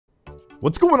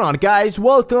What's going on, guys?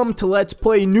 Welcome to Let's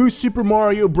Play New Super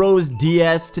Mario Bros.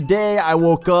 DS. Today I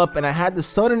woke up and I had the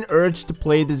sudden urge to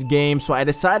play this game, so I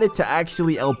decided to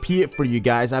actually LP it for you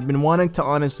guys. I've been wanting to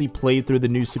honestly play through the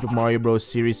New Super Mario Bros.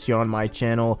 Series here on my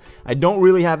channel. I don't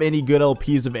really have any good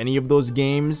LPs of any of those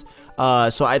games.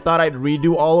 So I thought I'd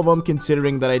redo all of them,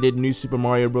 considering that I did New Super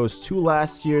Mario Bros. 2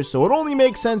 last year, so it only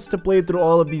makes sense to play through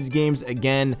all of these games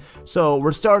again. So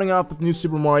we're starting off with New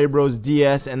Super Mario Bros.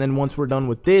 DS, and then once we're done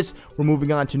with this, we're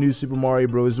moving on to New Super Mario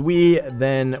Bros. Wii,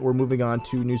 then we're moving on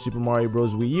to New Super Mario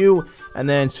Bros. Wii U, and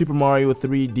then Super Mario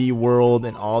 3D World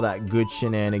and all that good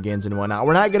shenanigans and whatnot.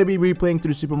 We're not going to be replaying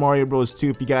through Super Mario Bros. 2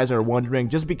 if you guys are wondering,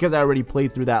 just because I already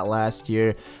played through that last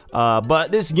year.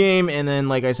 But this game, and then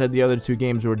like I said, the other two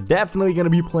games, we're definitely going to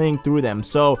be playing through them.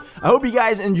 So I hope you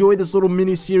guys enjoy this little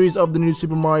mini series of the New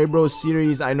Super Mario Bros.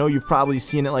 Series. I know you've probably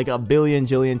seen it like a billion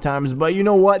jillion times, but you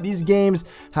know what? These games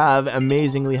have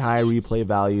amazingly high replay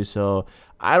value, so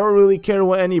I don't really care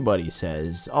what anybody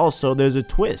says. Also, there's a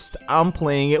twist. I'm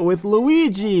playing it with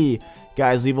Luigi.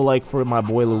 Guys, leave a like for my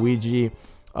boy Luigi.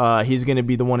 He's gonna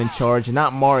be the one in charge,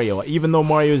 not Mario. Even though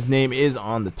Mario's name is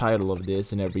on the title of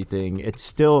this and everything, it's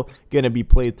still gonna be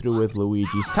played through with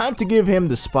Luigi. It's time to give him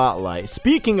the spotlight.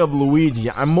 Speaking of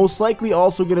Luigi, I'm most likely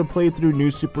also gonna play through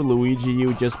New Super Luigi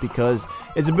U, just because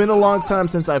it's been a long time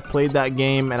since I've played that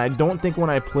game, and I don't think when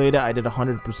I played it I did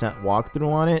 100%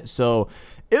 walkthrough on it, so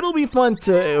it'll be fun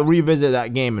to revisit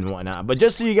that game and whatnot. But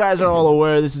just so you guys are all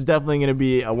aware, this is definitely going to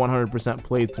be a 100%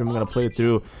 playthrough. I'm going to play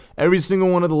through every single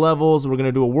one of the levels. We're going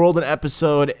to do a world and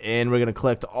episode, and we're going to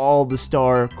collect all the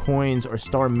star coins or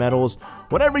star medals,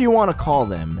 whatever you want to call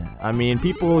them. I mean,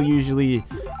 people usually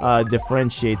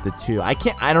differentiate the two.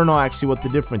 I don't know actually what the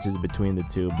difference is between the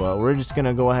two, but we're just going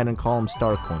to go ahead and call them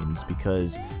star coins,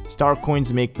 because star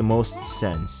coins make the most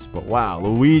sense. But wow,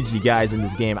 Luigi, guys, in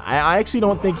this game, I actually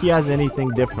don't think he has anything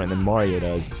different than Mario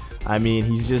does. I mean,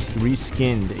 he's just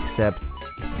reskinned, except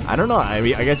I don't know. I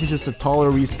mean, I guess he's just a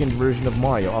taller reskinned version of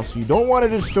Mario. Also, you don't want to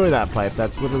destroy that pipe.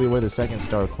 That's literally where the second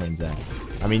star coin's at.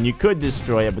 I mean, you could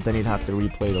destroy it, but then you'd have to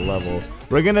replay the level.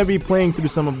 We're gonna be playing through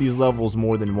some of these levels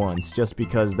more than once, just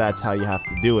because that's how you have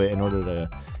to do it in order to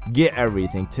get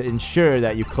everything, to ensure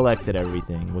that you collected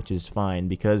everything, which is fine,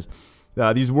 because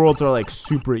these worlds are like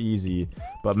super easy.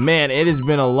 But man, it has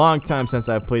been a long time since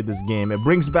I've played this game. It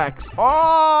brings back...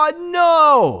 Oh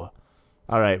no!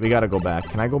 Alright, we gotta go back.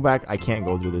 Can I go back? I can't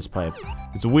go through this pipe.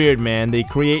 It's weird, man. They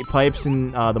create pipes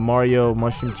in the Mario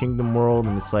Mushroom Kingdom world,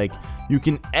 and it's like you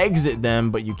can exit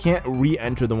them, but you can't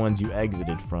re-enter the ones you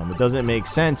exited from. It doesn't make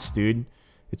sense, dude.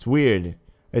 It's weird.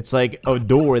 It's like a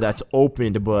door that's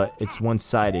opened, but it's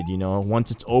one-sided, you know?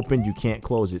 Once it's opened, you can't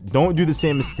close it. Don't do the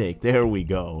same mistake. There we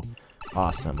go.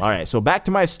 Awesome. Alright, so back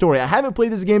to my story. I haven't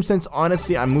played this game since,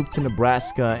 honestly, I moved to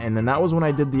Nebraska, and then that was when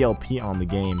I did the LP on the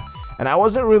game. And I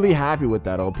wasn't really happy with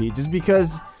that LP, just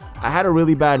because I had a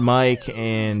really bad mic,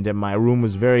 and my room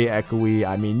was very echoey.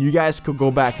 I mean, you guys could go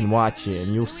back and watch it,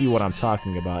 and you'll see what I'm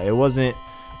talking about. It wasn't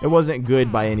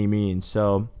good by any means,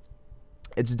 so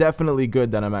it's definitely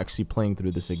good that I'm actually playing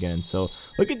through this again. So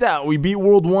look at that, we beat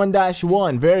World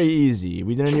 1-1, very easy.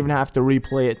 We didn't even have to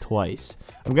replay it twice.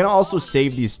 I'm gonna also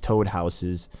save these toad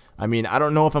houses. I mean, I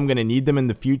don't know if I'm gonna need them in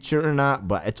the future or not,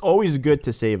 but it's always good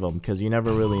to save them, because you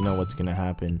never really know what's gonna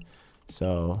happen.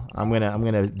 So I'm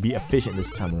gonna be efficient this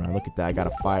time around. Look at that, I got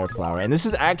a fire flower. And this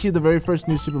is actually the very first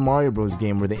New Super Mario Bros.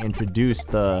 Game where they introduced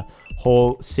the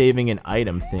whole saving an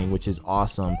item thing, which is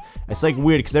awesome. It's like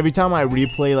weird, because every time I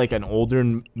replay like an older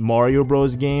Mario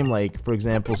Bros. Game, like for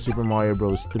example Super Mario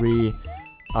Bros. 3,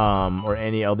 or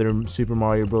any other Super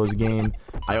Mario Bros. Game,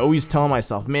 I always tell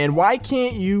myself, man, why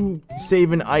can't you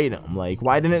save an item? Like,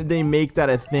 why didn't they make that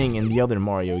a thing in the other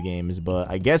Mario games? But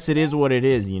I guess it is what it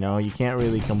is, you know? You can't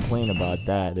really complain about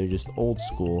that. They're just old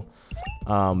school.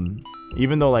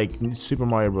 Even though, like, Super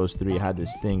Mario Bros. 3 had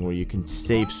this thing where you can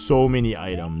save so many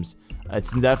items.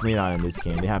 It's definitely not in this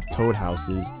game. They have toad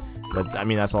houses. I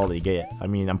mean, that's all they get. I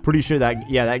mean, I'm pretty sure that,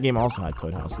 yeah, that game also had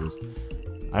toad houses.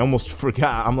 I almost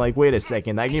forgot. I'm like, wait a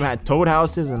second. That game had toad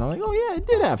houses? And I'm like, oh yeah, it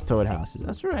did have toad houses.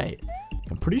 That's right.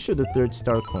 I'm pretty sure the third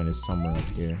star coin is somewhere up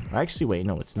here. Actually, wait,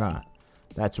 no, it's not.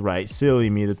 That's right. Silly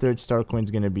me. The third star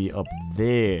coin's going to be up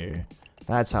there.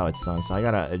 That's how it's done. So I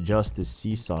got to adjust this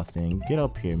seesaw thing. Get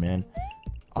up here, man.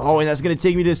 Oh, and that's going to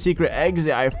take me to a secret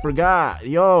exit. I forgot.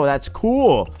 Yo, that's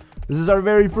cool. This is our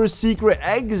very first secret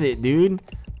exit, dude.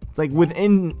 It's like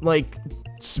within, like,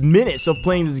 minutes of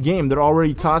playing this game, they're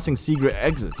already tossing secret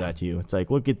exits at you. It's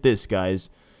like, look at this, guys.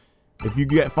 If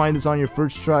you find this on your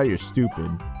first try, you're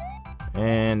stupid.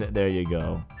 And there you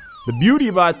go. The beauty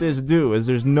about this, is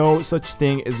there's no such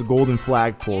thing as golden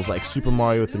flagpoles like Super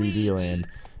Mario 3D Land.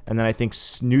 And then I think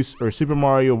Super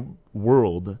Mario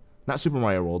World, not Super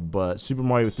Mario World, but Super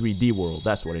Mario 3D World.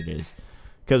 That's what it is.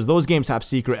 Because those games have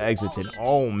secret exits, and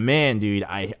oh man, dude,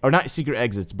 or not secret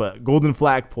exits, but golden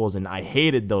flagpoles, and I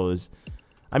hated those.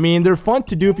 I mean, they're fun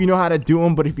to do if you know how to do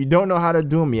them, but if you don't know how to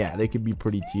do them, yeah, they could be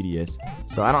pretty tedious.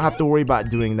 So I don't have to worry about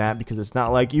doing that, because it's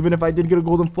not like, even if I did get a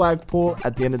golden flagpole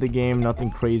at the end of the game, nothing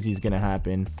crazy is gonna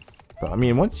happen. But I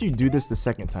mean, once you do this the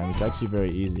second time, it's actually very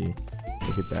easy.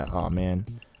 Look at that. Oh man,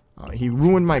 he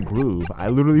ruined my groove. I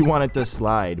literally wanted to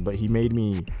slide, but he made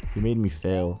me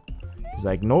fail. He's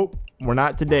like, nope. We're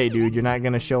not today, dude. You're not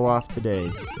gonna show off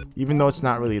today. Even though it's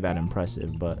not really that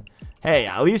impressive, but hey,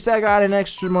 at least I got an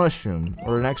extra mushroom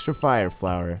or an extra fire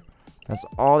flower. That's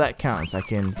all that counts. I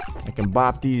can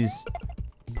bop these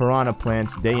piranha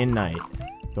plants day and night.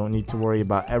 Don't need to worry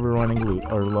about ever running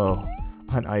low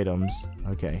on items.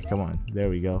 Okay, come on. There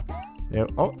we go. There.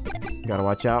 Oh, gotta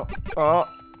watch out. Oh,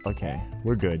 okay,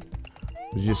 we're good.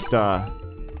 It was just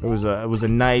it was a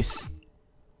nice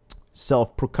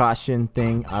self-precaution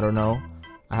thing. I don't know.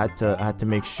 I had to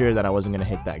make sure that I wasn't gonna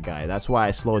hit that guy. That's why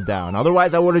I slowed down.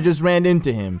 Otherwise, I would have just ran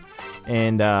into him,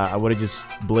 and I would have just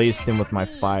blazed him with my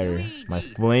fire, my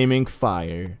flaming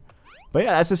fire. But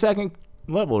yeah, that's the second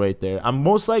level right there. I'm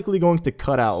most likely going to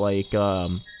cut out like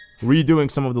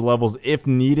redoing some of the levels if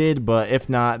needed, but if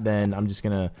not, then I'm just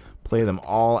gonna play them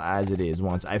all as it is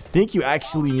once. I think you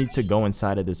actually need to go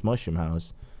inside of this mushroom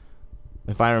house,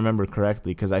 if I remember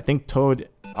correctly, because I think Toad...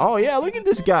 Oh, yeah, look at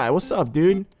this guy. What's up,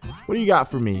 dude? What do you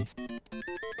got for me?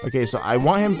 Okay, so I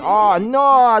want him... Oh,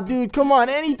 no, dude, come on.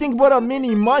 Anything but a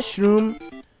mini mushroom.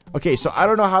 Okay, so I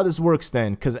don't know how this works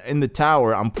then, because in the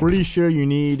tower, I'm pretty sure you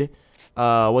need...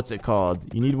 what's it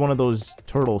called? You need one of those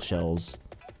turtle shells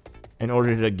in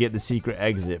order to get the secret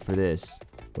exit for this,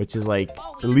 which is like...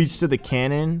 It leads to the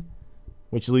cannon,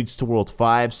 which leads to World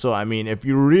 5. So, I mean, if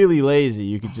you're really lazy,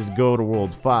 you could just go to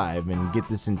World 5 and get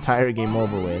this entire game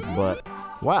over with. But,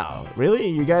 wow, really?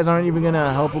 You guys aren't even going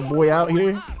to help a boy out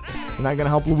here? You're not going to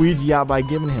help Luigi out by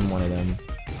giving him one of them.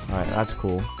 Alright, that's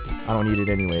cool. I don't need it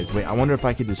anyways. Wait, I wonder if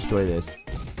I could destroy this.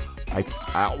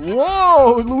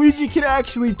 Whoa! Luigi can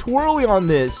actually twirly on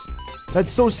this.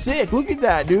 That's so sick. Look at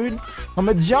that, dude. I'm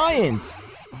a giant.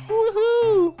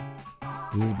 Woohoo!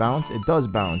 Does this bounce? It does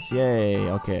bounce. Yay.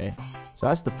 Okay. So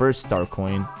that's the first star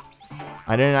coin.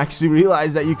 I didn't actually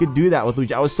realize that you could do that with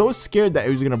Luigi. I was so scared that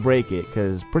he was going to break it,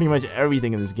 because pretty much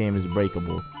everything in this game is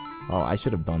breakable. Oh, I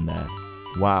should have done that.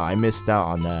 Wow, I missed out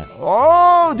on that.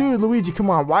 Oh, dude, Luigi,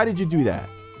 come on. Why did you do that?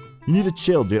 You need to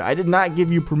chill, dude. I did not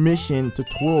give you permission to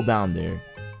twirl down there.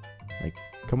 Like,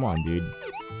 come on, dude.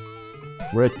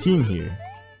 We're a team here.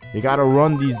 You got to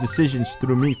run these decisions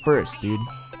through me first, dude.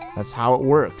 That's how it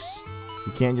works.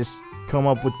 You can't just come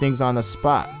up with things on the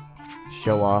spot.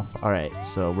 Show off. Alright,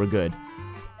 so we're good.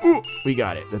 Ooh, we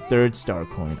got it. The third star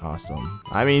coin. Awesome.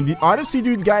 I mean, honestly,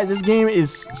 dude, guys, this game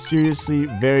is seriously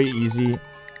very easy.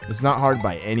 It's not hard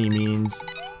by any means.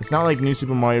 It's not like New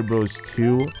Super Mario Bros.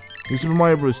 2. New Super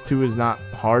Mario Bros. 2 is not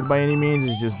hard by any means.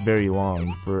 It's just very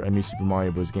long for a New Super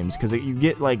Mario Bros. Games. Because you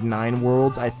get like 9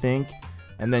 worlds, I think.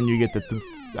 And then you get the,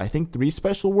 I think, 3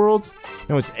 special worlds.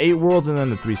 No, it's 8 worlds and then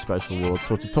the 3 special worlds.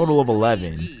 So it's a total of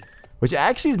 11. Which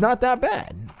actually is not that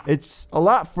bad. It's a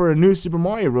lot for a new Super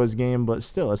Mario Bros. Game, but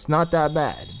still, it's not that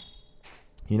bad.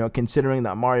 You know, considering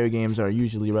that Mario games are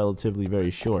usually relatively very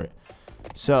short.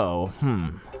 So,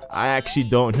 I actually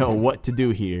don't know what to do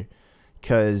here.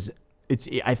 Because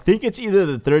I think it's either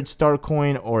the third star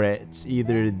coin or it's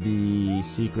either the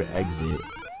secret exit.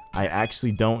 I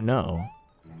actually don't know.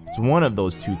 It's one of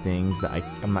those two things that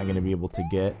I'm not going to be able to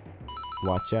get.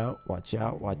 Watch out, watch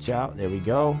out, watch out. There we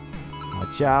go.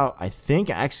 Watch out. I think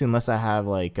actually, unless I have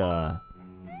like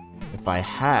if I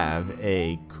have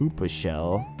a Koopa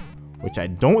shell, which I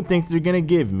don't think they're gonna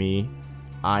give me,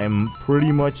 I'm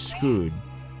pretty much screwed,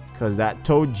 because that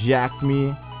Toad jacked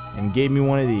me and gave me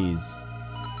one of these.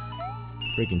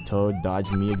 Freaking Toad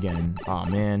dodged me again. Aw,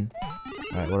 man.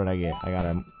 Alright, what did I get? I got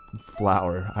a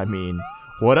flower. I mean,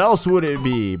 what else would it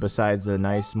be besides a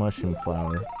nice mushroom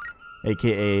flower,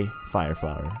 aka fire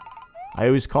flower? I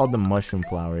always called them mushroom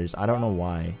flowers. I don't know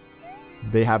why.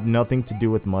 They have nothing to do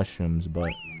with mushrooms,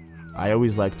 but I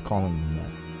always liked calling them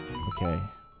that. Okay.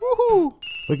 Woohoo!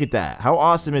 Look at that. How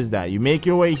awesome is that? You make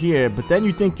your way here, but then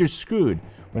you think you're screwed.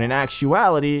 When in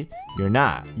actuality, you're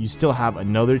not. You still have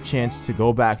another chance to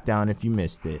go back down if you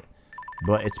missed it.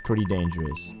 But it's pretty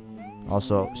dangerous.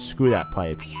 Also, screw that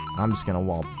pipe. I'm just gonna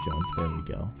wall jump. There we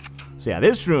go. So yeah,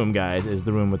 this room, guys, is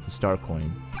the room with the star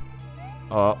coin.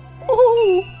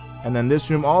 Woohoo! And then this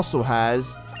room also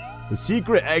has the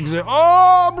secret exit.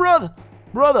 Oh, brother!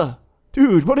 Brother!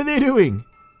 Dude, what are they doing?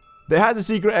 It has a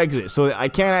secret exit, so I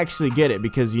can't actually get it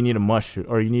because you need a mushroom,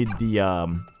 or you need the,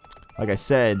 like I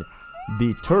said,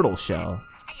 the turtle shell,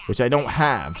 which I don't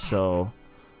have, so,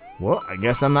 well, I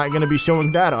guess I'm not going to be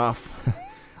showing that off.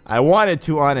 I wanted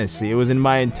to, honestly. It was in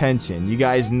my intention. You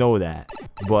guys know that.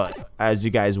 But, as you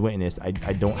guys witnessed, I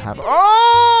don't have...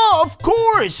 Oh, of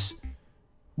course!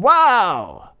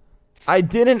 Wow! I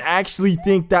didn't actually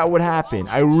think that would happen.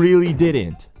 I really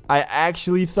didn't. I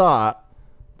actually thought,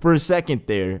 for a second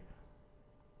there,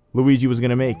 Luigi was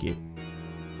gonna make it.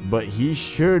 But he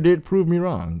sure did prove me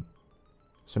wrong.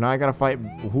 So now I gotta fight,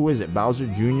 who is it? Bowser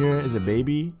Jr. is a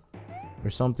baby? Or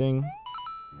something?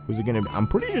 Who's it gonna be? I'm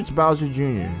pretty sure it's Bowser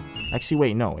Jr. Actually,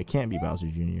 wait, no, it can't be Bowser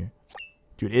Jr.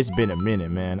 Dude, it's been a minute,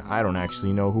 man. I don't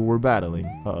actually know who we're battling.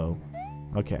 Uh-oh.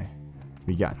 Okay.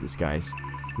 We got this, guys.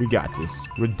 We got this.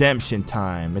 Redemption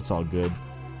time. It's all good.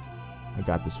 I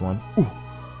got this one. Ooh.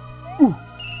 Ooh.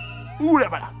 Ooh.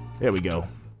 There we go.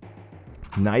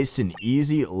 Nice and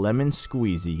easy lemon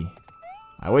squeezy.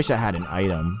 I wish I had an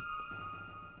item.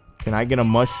 Can I get a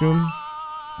mushroom?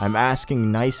 I'm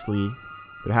asking nicely.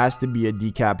 There has to be a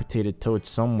decapitated toad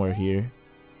somewhere here.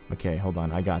 Okay, hold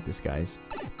on. I got this, guys.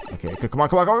 Okay, come on,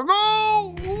 come on, come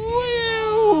on,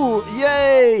 go! Woo!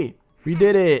 Yay! We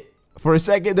did it. For a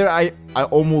second there, I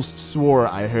almost swore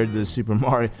I heard the Super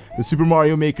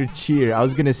Mario Maker cheer. I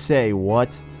was gonna say,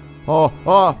 what? Oh,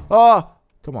 oh, oh!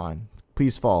 Come on.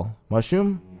 Please fall.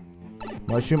 Mushroom?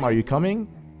 Mushroom, are you coming?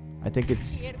 I think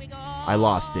it's... I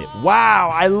lost it.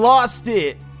 Wow, I lost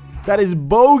it! That is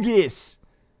bogus!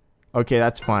 Okay,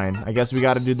 that's fine. I guess we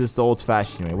gotta do this the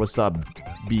old-fashioned way. What's up,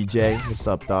 BJ? What's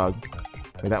up, dog?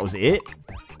 Wait, that was it?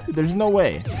 Dude, there's no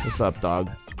way. What's up, dog?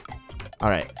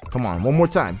 Alright, come on. One more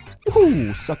time.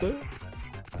 Woohoo, sucker.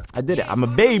 I did it. I'm a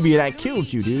baby and I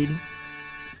killed you, dude.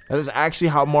 That is actually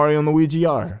how Mario and Luigi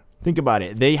are. Think about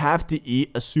it. They have to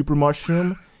eat a super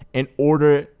mushroom in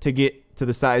order to get to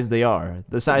the size they are.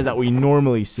 The size that we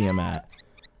normally see them at.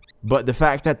 But the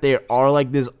fact that they are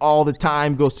like this all the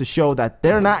time goes to show that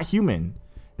they're not human.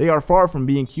 They are far from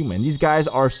being human. These guys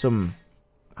are some...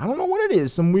 I don't know what it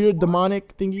is. Some weird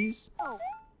demonic thingies.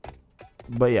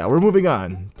 But yeah, we're moving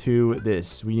on to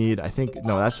this. We need, I think...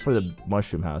 No, that's for the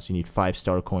mushroom house. You need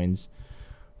 5-star coins.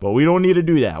 But we don't need to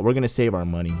do that. We're going to save our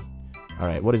money.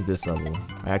 Alright, what is this level?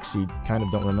 I actually kind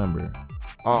of don't remember.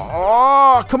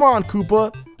 Oh, come on,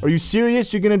 Koopa. Are you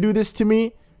serious? You're going to do this to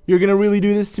me? You're going to really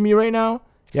do this to me right now?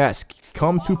 Yes,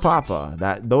 come to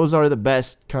Papa. Those are the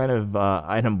best kind of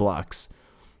item blocks.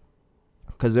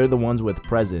 Because they're the ones with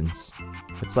presents.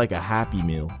 It's like a Happy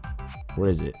Meal. Where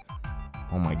is it?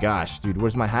 Oh my gosh, dude.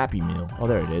 Where's my Happy Meal? Oh,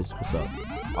 there it is. What's up?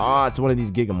 Ah, it's one of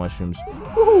these Giga Mushrooms.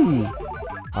 Woohoo!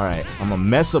 Alright, I'm gonna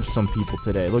mess up some people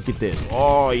today. Look at this.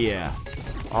 Oh, yeah.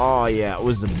 Oh, yeah. It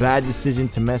was a bad decision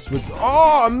to mess with.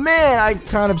 Oh, man. I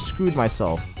kind of screwed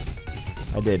myself.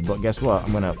 I did, but guess what?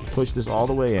 I'm gonna push this all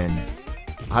the way in.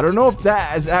 I don't know if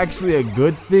that is actually a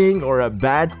good thing or a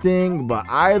bad thing, but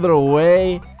either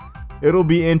way, it'll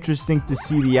be interesting to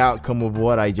see the outcome of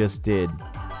what I just did.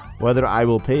 Whether I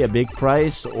will pay a big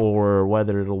price or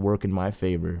whether it'll work in my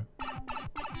favor.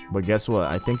 But guess what?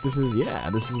 I think this is, yeah,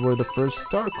 this is where the first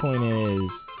star coin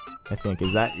is. I think,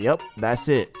 is that, yep, that's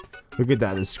it. Look at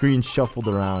that, the screen shuffled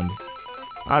around.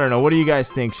 I don't know, what do you guys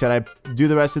think? Should I do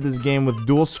the rest of this game with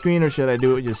dual screen or should I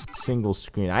do it just single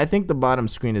screen? I think the bottom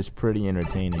screen is pretty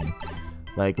entertaining.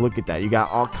 Like, look at that, you got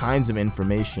all kinds of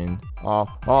information. Oh,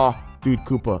 dude,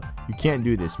 Koopa, you can't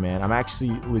do this, man. I'm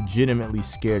actually legitimately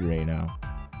scared right now.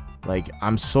 Like,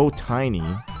 I'm so tiny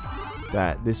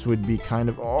that this would be kind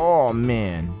of... Oh,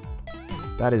 man.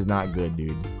 That is not good,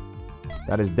 dude.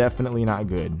 That is definitely not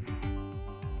good.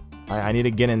 I need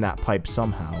to get in that pipe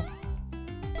somehow.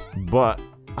 But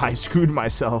I screwed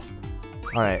myself.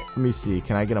 Alright, let me see.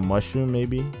 Can I get a mushroom,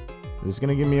 maybe? Is this going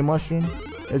to give me a mushroom?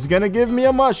 It's going to give me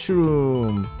a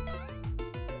mushroom.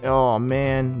 Oh,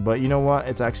 man. But you know what?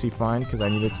 It's actually fine because I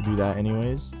needed to do that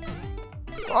anyways.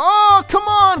 Oh, come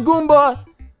on, Goomba.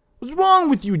 What's wrong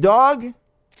with you, dog?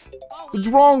 What's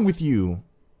wrong with you?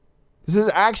 This is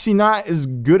actually not as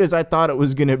good as I thought it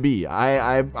was gonna be.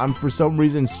 I'm for some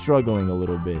reason struggling a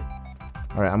little bit.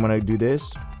 Alright, I'm gonna do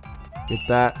this. Get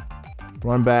that.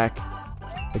 Run back.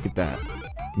 Look at that.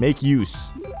 Make use.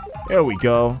 There we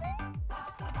go.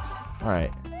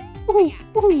 Alright.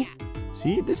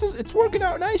 See, it's working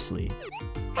out nicely.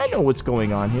 I know what's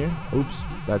going on here. Oops,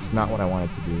 that's not what I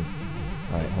wanted to do.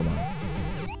 Alright, hold on.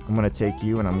 I'm gonna take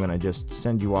you and I'm gonna just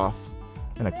send you off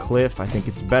in a cliff. I think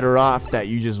it's better off that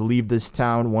you just leave this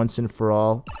town once and for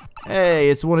all. Hey,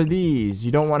 it's one of these.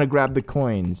 You don't want to grab the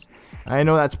coins. I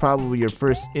know that's probably your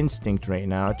first instinct right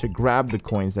now, to grab the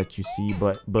coins that you see,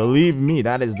 but believe me,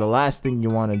 that is the last thing you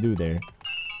want to do there.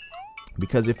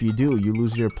 Because if you do, you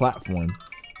lose your platform.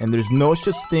 And there's no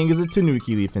such thing as a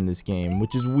Tanuki leaf in this game,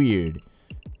 which is weird.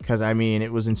 Because, I mean,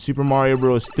 it was in Super Mario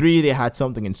Bros. 3, they had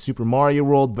something in Super Mario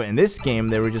World, but in this game,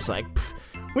 they were just like,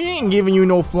 we ain't giving you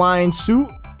no flying suit.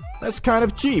 That's kind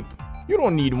of cheap. You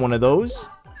don't need one of those.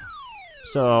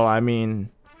 So, I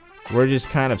mean, we're just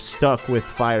kind of stuck with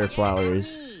fire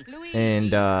flowers.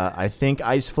 And, I think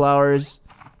ice flowers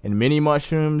and mini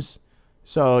mushrooms.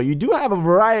 So, you do have a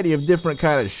variety of different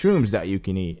kind of shrooms that you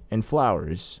can eat. And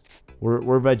flowers.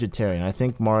 We're vegetarian. I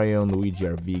think Mario and Luigi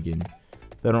are vegan.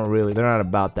 They're not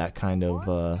about that kind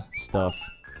of stuff.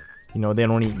 You know, they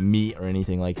don't eat meat or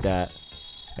anything like that.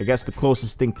 I guess the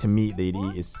closest thing to meat they'd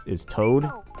eat is toad.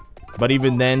 But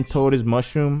even then, toad is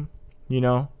mushroom, you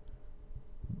know.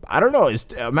 I don't know.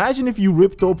 Imagine if you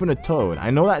ripped open a toad. I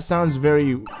know that sounds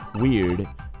very weird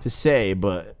to say,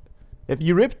 but if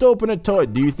you ripped open a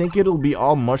toad, do you think it'll be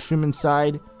all mushroom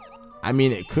inside? I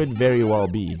mean, it could very well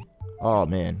be. Oh,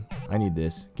 man. I need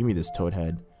this. Give me this toad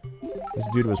head. This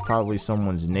dude was probably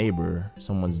someone's neighbor,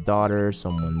 someone's daughter,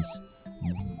 someone's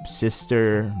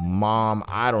sister, mom.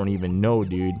 I don't even know,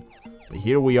 dude. But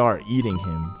here we are eating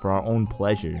him for our own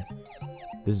pleasure.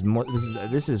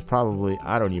 This is probably,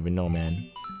 I don't even know, man.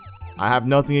 I have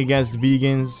nothing against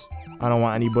vegans. I don't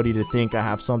want anybody to think I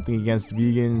have something against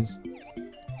vegans.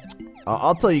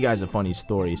 I'll tell you guys a funny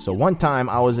story. So one time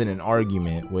I was in an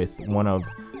argument with one of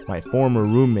my former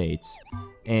roommates,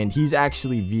 and he's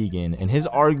actually vegan, and his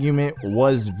argument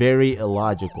was very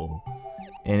illogical,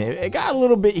 and it got a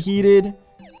little bit heated,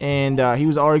 and he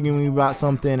was arguing about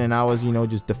something, and I was, you know,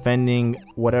 just defending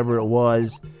whatever it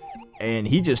was, and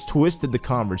he just twisted the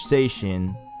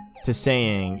conversation to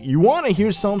saying, you want to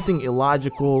hear something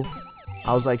illogical?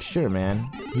 I was like, sure, man.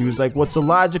 He was like, what's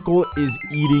illogical is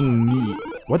eating meat.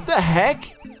 What the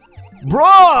heck?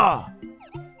 Bruh!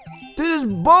 That is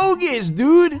bogus,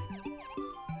 dude.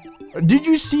 Did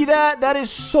you see that? That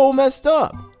is so messed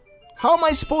up. How am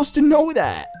I supposed to know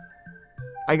that?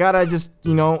 I gotta just,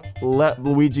 you know, let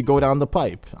Luigi go down the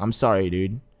pipe. I'm sorry,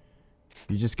 dude.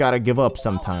 You just gotta give up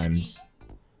sometimes.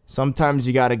 Sometimes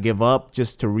you gotta give up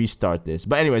just to restart this.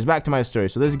 But anyways, back to my story.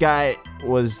 So this guy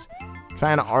was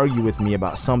trying to argue with me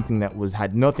about something that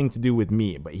had nothing to do with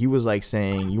meat. But he was like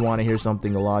saying, you want to hear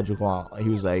something illogical? He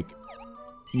was like,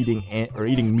 eating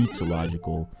meat's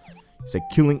illogical. He's like,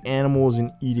 killing animals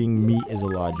and eating meat is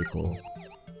illogical.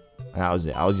 And that was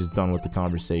it. I was just done with the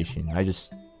conversation. I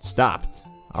just stopped.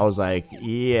 I was like,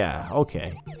 yeah,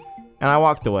 okay. And I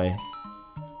walked away.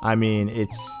 I mean, it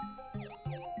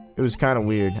was kind of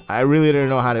weird. I really didn't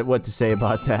know what to say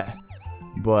about that.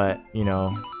 But, you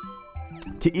know,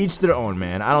 to each their own,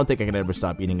 man. I don't think I could ever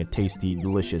stop eating a tasty,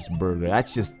 delicious burger.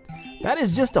 That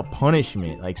is just a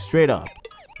punishment, like straight up.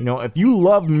 You know, if you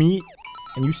love meat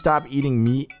and you stop eating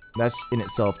meat, that's in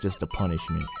itself just a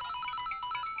punishment.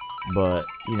 But,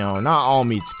 you know, not all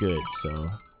meat's good, so.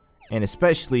 And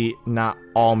especially not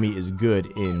all meat is good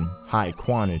in high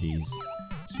quantities.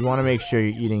 So you want to make sure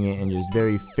you're eating it in just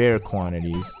very fair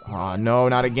quantities. Oh, no,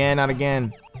 not again, not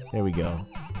again. There we go.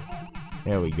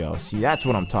 There we go. See, that's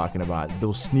what I'm talking about.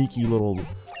 Those sneaky little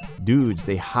dudes,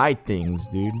 they hide things,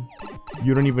 dude.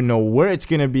 You don't even know where it's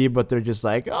gonna be, but they're just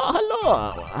like, oh,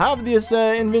 hello, have this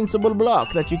invincible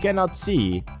block that you cannot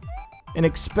see, and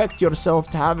expect yourself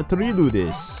to have it redo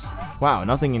this. Wow,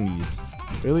 nothing in these.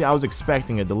 Really? I was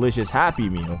expecting a delicious Happy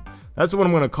Meal. That's what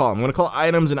I'm gonna call them. I'm gonna call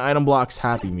items and item blocks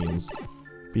Happy Meals.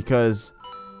 Because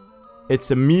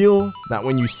it's a meal that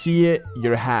when you see it,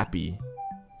 you're happy.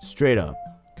 Straight up.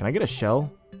 Can I get a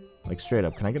shell? Like, straight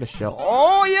up, can I get a shell?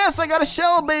 Oh, yes, I got a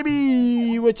shell,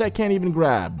 baby! Which I can't even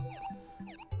grab.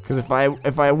 Because if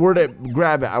I were to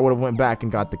grab it, I would have went back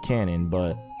and got the cannon,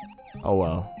 but oh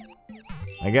well.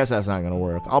 I guess that's not going to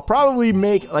work. I'll probably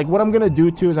make, like, what I'm going to do,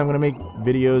 too, is I'm going to make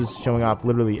videos showing off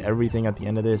literally everything at the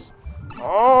end of this.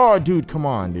 Oh, dude, come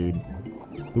on, dude.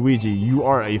 Luigi, you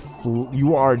are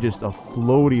just a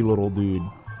floaty little dude.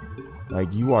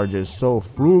 Like, you are just so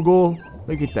frugal.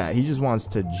 Look at that. He just wants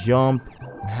to jump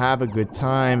and have a good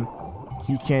time.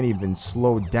 He can't even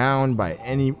slow down by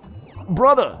any...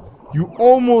 Brother, you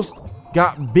almost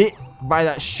got bit by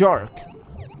that shark.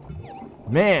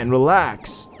 Man,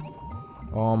 relax.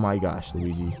 Oh my gosh,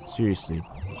 Luigi. Seriously.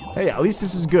 Hey, at least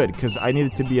this is good, because I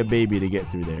needed to be a baby to get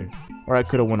through there. Or I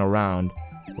could have went around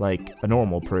like a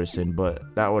normal person,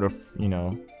 but that would have, you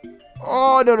know...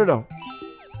 Oh, no, no, no.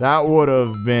 That would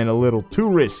have been a little too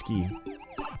risky.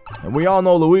 And we all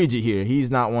know Luigi here. He's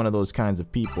not one of those kinds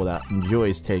of people that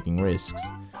enjoys taking risks.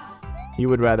 He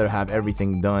would rather have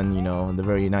everything done, you know, the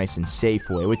very nice and safe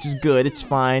way, which is good. It's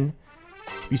fine.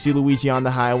 You see Luigi on the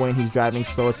highway and he's driving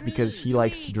slow, it's because he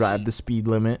likes to drive the speed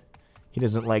limit. He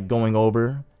doesn't like going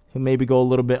over. He'll maybe go a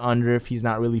little bit under if he's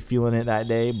not really feeling it that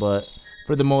day, but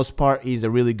for the most part, he's a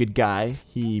really good guy.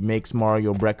 He makes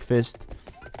Mario breakfast,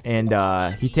 and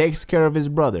he takes care of his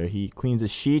brother. He cleans his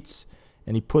sheets,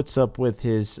 and he puts up with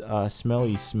his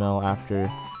smelly smell after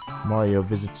Mario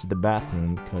visits the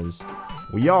bathroom, because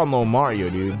we all know Mario,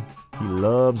 dude. He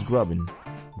loves grubbing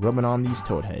on these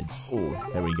toad heads. Oh,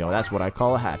 there we go. That's what I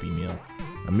call a happy meal.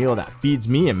 A meal that feeds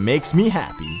me and makes me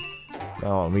happy.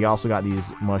 Oh, we also got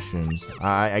these mushrooms.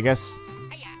 I guess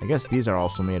these are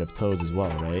also made of toads as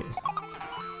well, right?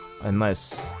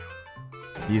 Unless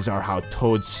these are how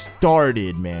toads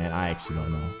started, man. I actually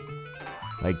don't know.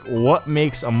 Like, what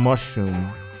makes a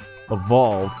mushroom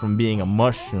evolve from being a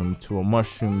mushroom to a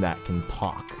mushroom that can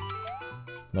talk?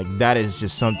 Like, that is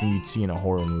just something you'd see in a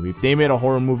horror movie. If they made a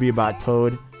horror movie about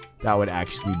Toad, that would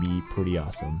actually be pretty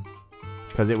awesome.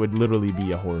 Because it would literally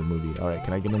be a horror movie. Alright,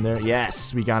 can I get in there?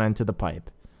 Yes, we got into the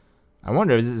pipe. I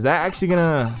wonder, is that actually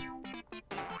gonna...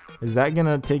 Is that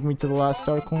gonna take me to the last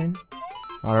star coin?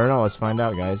 I don't know, let's find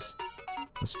out, guys.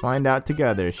 Let's find out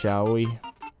together, shall we?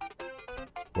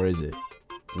 Where is it?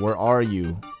 Where are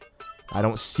you? I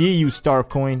don't see you, star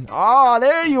coin. Oh,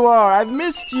 there you are! I've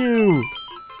missed you!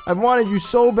 I've wanted you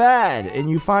so bad, and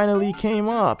you finally came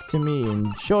up to me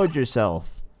and showed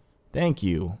yourself. Thank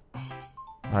you.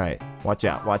 Alright, watch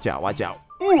out, watch out, watch out.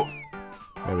 Ooh!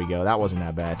 There we go, that wasn't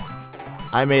that bad.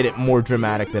 I made it more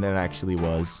dramatic than it actually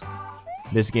was.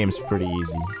 This game's pretty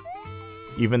easy.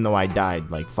 Even though I died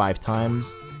like 5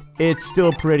 times, it's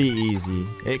still pretty easy.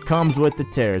 It comes with the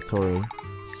territory.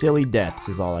 Silly deaths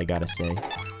is all I gotta say.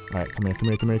 Alright, come here, come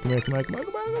here, come here, come here, come here, come here,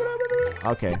 come here, come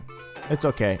here. Okay. It's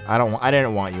okay. I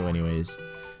didn't want you anyways.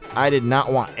 I did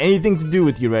not want anything to do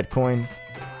with you, red coin.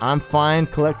 I'm fine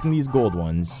collecting these gold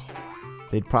ones.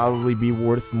 They'd probably be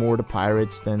worth more to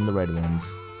pirates than the red ones.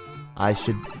 I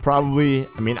should probably...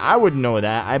 I mean, I would know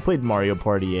that. I played Mario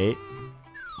Party 8.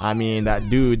 I mean, that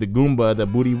dude, the Goomba, the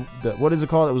booty... what is it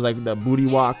called? It was like the booty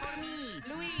walk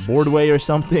boardway or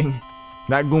something.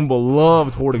 That Goomba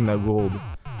loved hoarding that gold.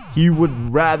 He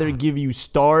would rather give you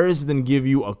stars than give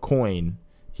you a coin.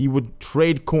 He would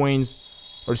trade coins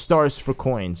or stars for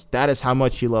coins. That is how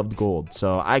much he loved gold.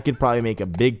 So I could probably make a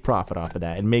big profit off of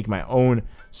that and make my own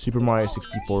Super Mario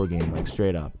 64 game, like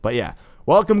straight up. But yeah,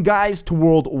 welcome guys to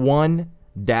World 1-Castle.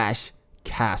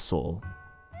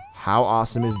 How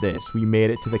awesome is this? We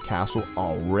made it to the castle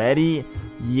already.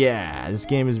 Yeah, this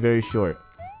game is very short.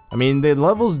 I mean, the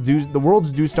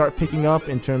worlds do start picking up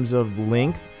in terms of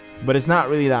length, but it's not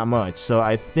really that much. So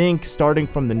I think starting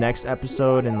from the next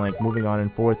episode and like moving on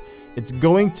and forth, it's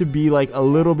going to be like a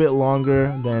little bit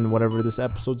longer than whatever this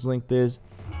episode's length is.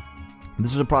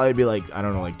 This will probably be like, I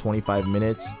don't know, like 25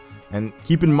 minutes. And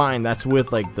keep in mind, that's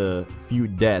with like the few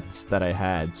deaths that I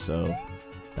had. So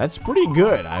that's pretty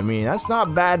good. I mean, that's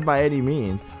not bad by any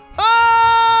means.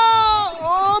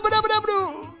 Oh,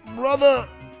 brother.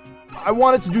 I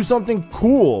wanted to do something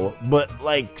cool, but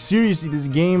like seriously, this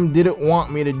game didn't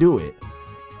want me to do it.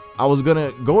 I was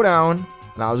gonna go down,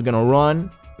 and I was gonna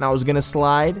run, and I was gonna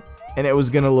slide, and it was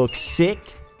gonna look sick.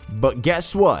 But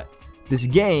guess what? This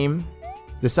game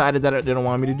decided that it didn't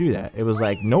want me to do that. It was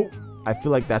like, nope, I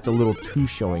feel like that's a little too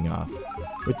showing off,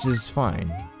 which is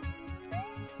fine.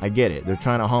 I get it. They're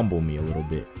trying to humble me a little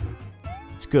bit.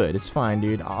 It's good. It's fine,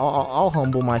 dude. I'll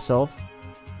humble myself.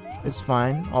 It's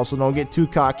fine. Also, don't get too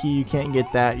cocky. You can't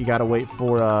get that. You gotta wait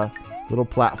for a little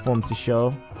platform to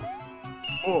show.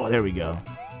 Oh, there we go.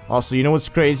 Also, you know what's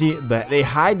crazy? That they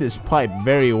hide this pipe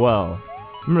very well.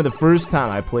 Remember the first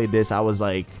time I played this, I was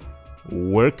like,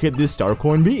 where could this star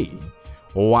coin be?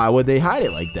 Why would they hide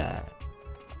it like that?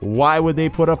 Why would they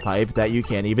put a pipe that you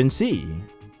can't even see?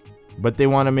 But they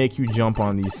want to make you jump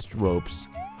on these ropes.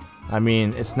 I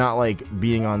mean, it's not like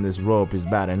being on this rope is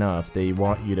bad enough. They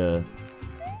want you to...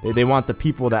 They want the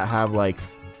people that have, like,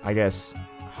 I guess,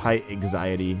 height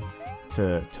anxiety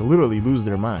to literally lose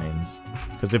their minds.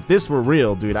 Because if this were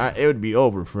real, dude, it would be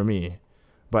over for me.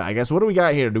 But I guess, what do we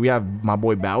got here? Do we have my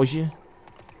boy Bowser?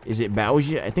 Is it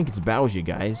Bowser? I think it's Bowser,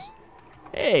 guys.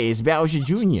 Hey, it's Bowser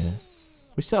Jr.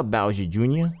 What's up, Bowser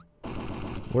Jr.?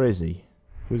 Where is he?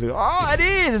 Who's it? Oh, it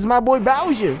is! It's my boy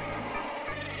Bowser!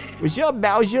 What's up,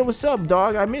 Bowser? What's up,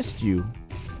 dog? I missed you.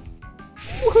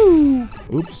 Woohoo!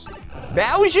 Oops.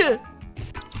 Bowser!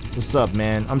 What's up,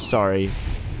 man? I'm sorry.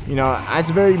 You know, that's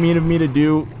very mean of me to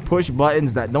do. Push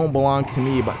buttons that don't belong to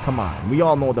me, but come on. We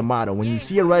all know the motto. When you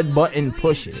see a red button,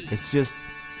 push it. It's just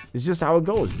how it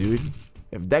goes, dude.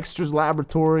 If Dexter's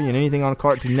Laboratory and anything on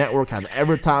Cartoon Network have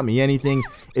ever taught me anything,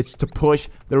 it's to push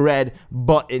the red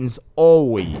buttons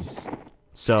always.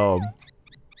 So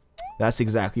that's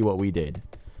exactly what we did.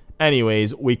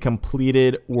 Anyways, we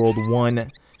completed World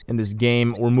 1 in this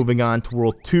game. We're moving on to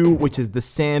World 2, which is the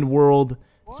Sand World.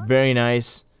 It's very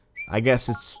nice. I guess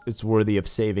it's worthy of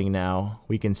saving now.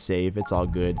 We can save. It's all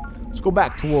good. Let's go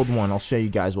back to World 1. I'll show you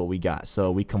guys what we got.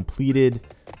 So we completed...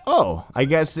 Oh, I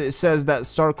guess it says that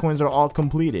star coins are all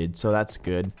completed. So that's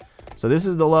good. So this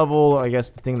is the level, I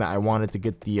guess, the thing that I wanted to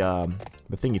get the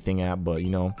thingy thing at. But, you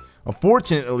know,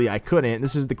 unfortunately, I couldn't.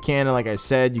 This is the cannon, like I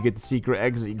said. You get the secret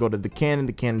exit. You go to the cannon.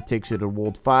 The cannon takes you to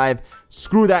World 5.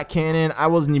 Screw that cannon. I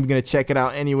wasn't even going to check it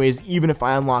out anyways, even if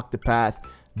I unlocked the path.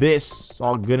 This,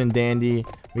 all good and dandy.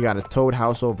 We got a Toad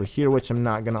house over here, which I'm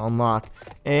not going to unlock.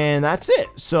 And that's it.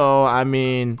 So, I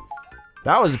mean,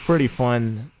 that was a pretty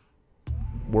fun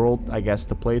world, I guess,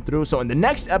 to play through. So, in the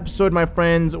next episode, my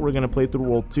friends, we're going to play through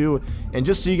World 2. And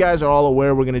just so you guys are all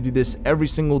aware, we're going to do this every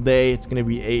single day. It's going to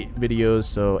be 8 videos,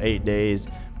 so 8 days.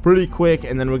 Pretty quick.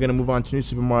 And then we're going to move on to New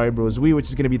Super Mario Bros. Wii, which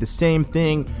is going to be the same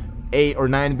thing. 8 or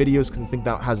 9 videos, because I think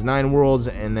that has 9 worlds,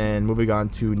 and then moving on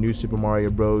to New Super Mario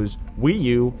Bros. Wii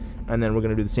U, and then we're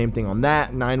gonna do the same thing on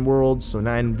that, 9 worlds, so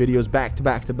 9 videos back to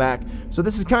back to back. So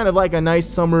this is kind of like a nice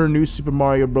summer New Super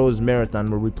Mario Bros. Marathon,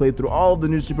 where we play through all of the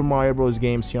New Super Mario Bros.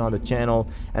 Games here on the channel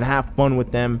and have fun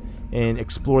with them and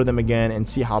explore them again and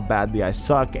see how badly I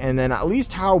suck, and then at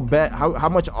least how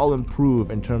much I'll improve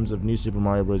in terms of New Super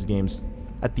Mario Bros. Games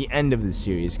at the end of the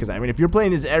series, because I mean, if you're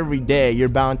playing this every day, you're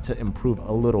bound to improve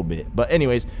a little bit. But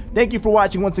anyways, thank you for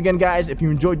watching once again, guys. If you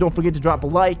enjoyed, don't forget to drop a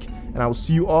like, and I will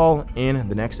see you all in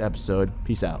the next episode.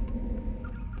 Peace out.